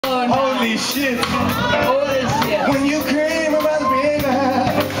shit. Holy shit. When you came about the baby,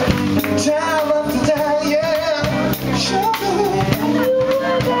 time after time, yeah.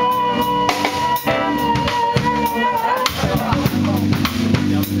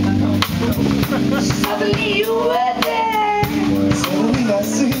 Suddenly you were there. Suddenly I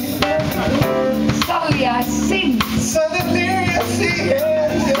see. Suddenly I sing. Suddenly I see.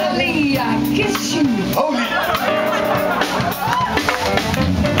 Yeah. Suddenly I kiss you. Holy.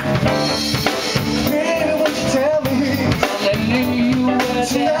 Baby, won't you tell me? Suddenly you were there.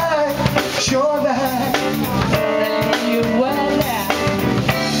 Tonight, sure night. Suddenly you were there.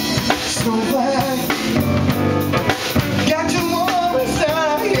 So glad. Got you more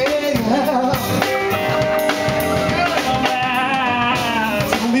inside, yeah.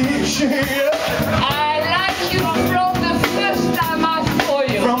 I like you from the first time I saw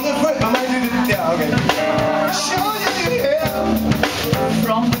you. From the first, I might do the, yeah, okay. Sure you, yeah.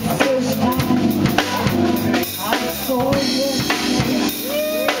 From the first time I saw you,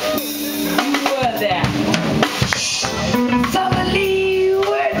 you were there. Suddenly you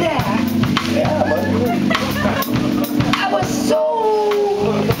were there. Yeah, I was so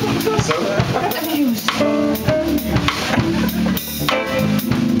amused.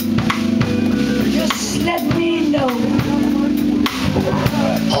 Just let me know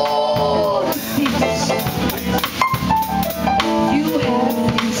all the things you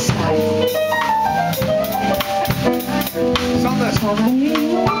have inside. Suddenly you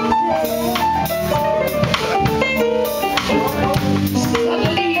were there.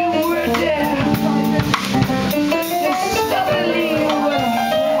 Suddenly you were there. Yes, suddenly you were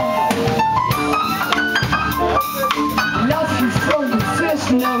there. Love you from the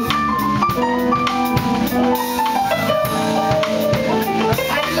first note.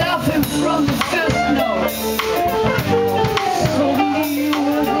 I love him from the first note. Suddenly you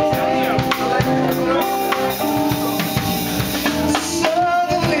were there.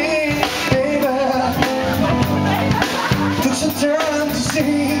 suddenly, baby, took some time to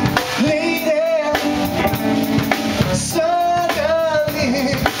see, lady.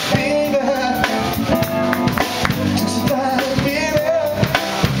 Suddenly, baby, took some time, baby.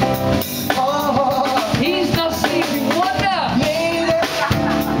 Oh, He's not sleeping wonder. lady,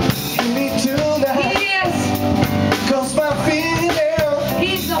 give me tonight, Yes, 'cause my feeling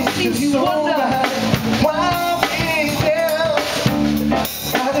he's not is sleeping so wonder. right. While we dance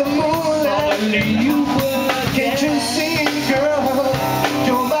by the moonlight, Suddenly you were can't you there. see, girl,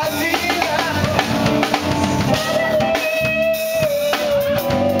 you're my delight.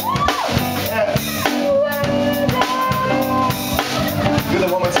 Yeah. Do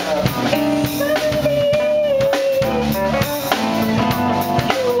that one more time.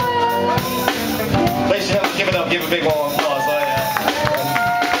 Ladies and gentlemen, give it up, give a big one applause. Oh, yeah.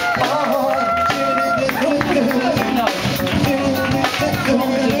 No.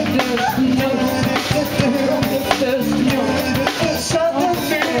 First note.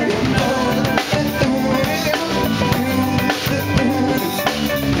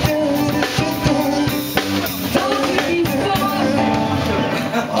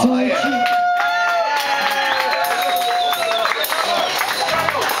 Oh, yeah.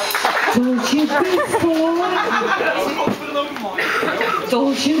 Told you before.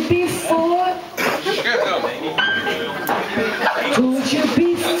 Told you before. Told you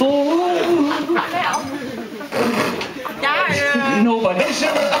before. Nobody.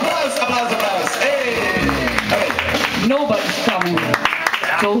 Applause, applause, applause. Hey. Okay. Nobody's coming.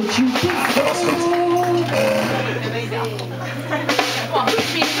 Told you before.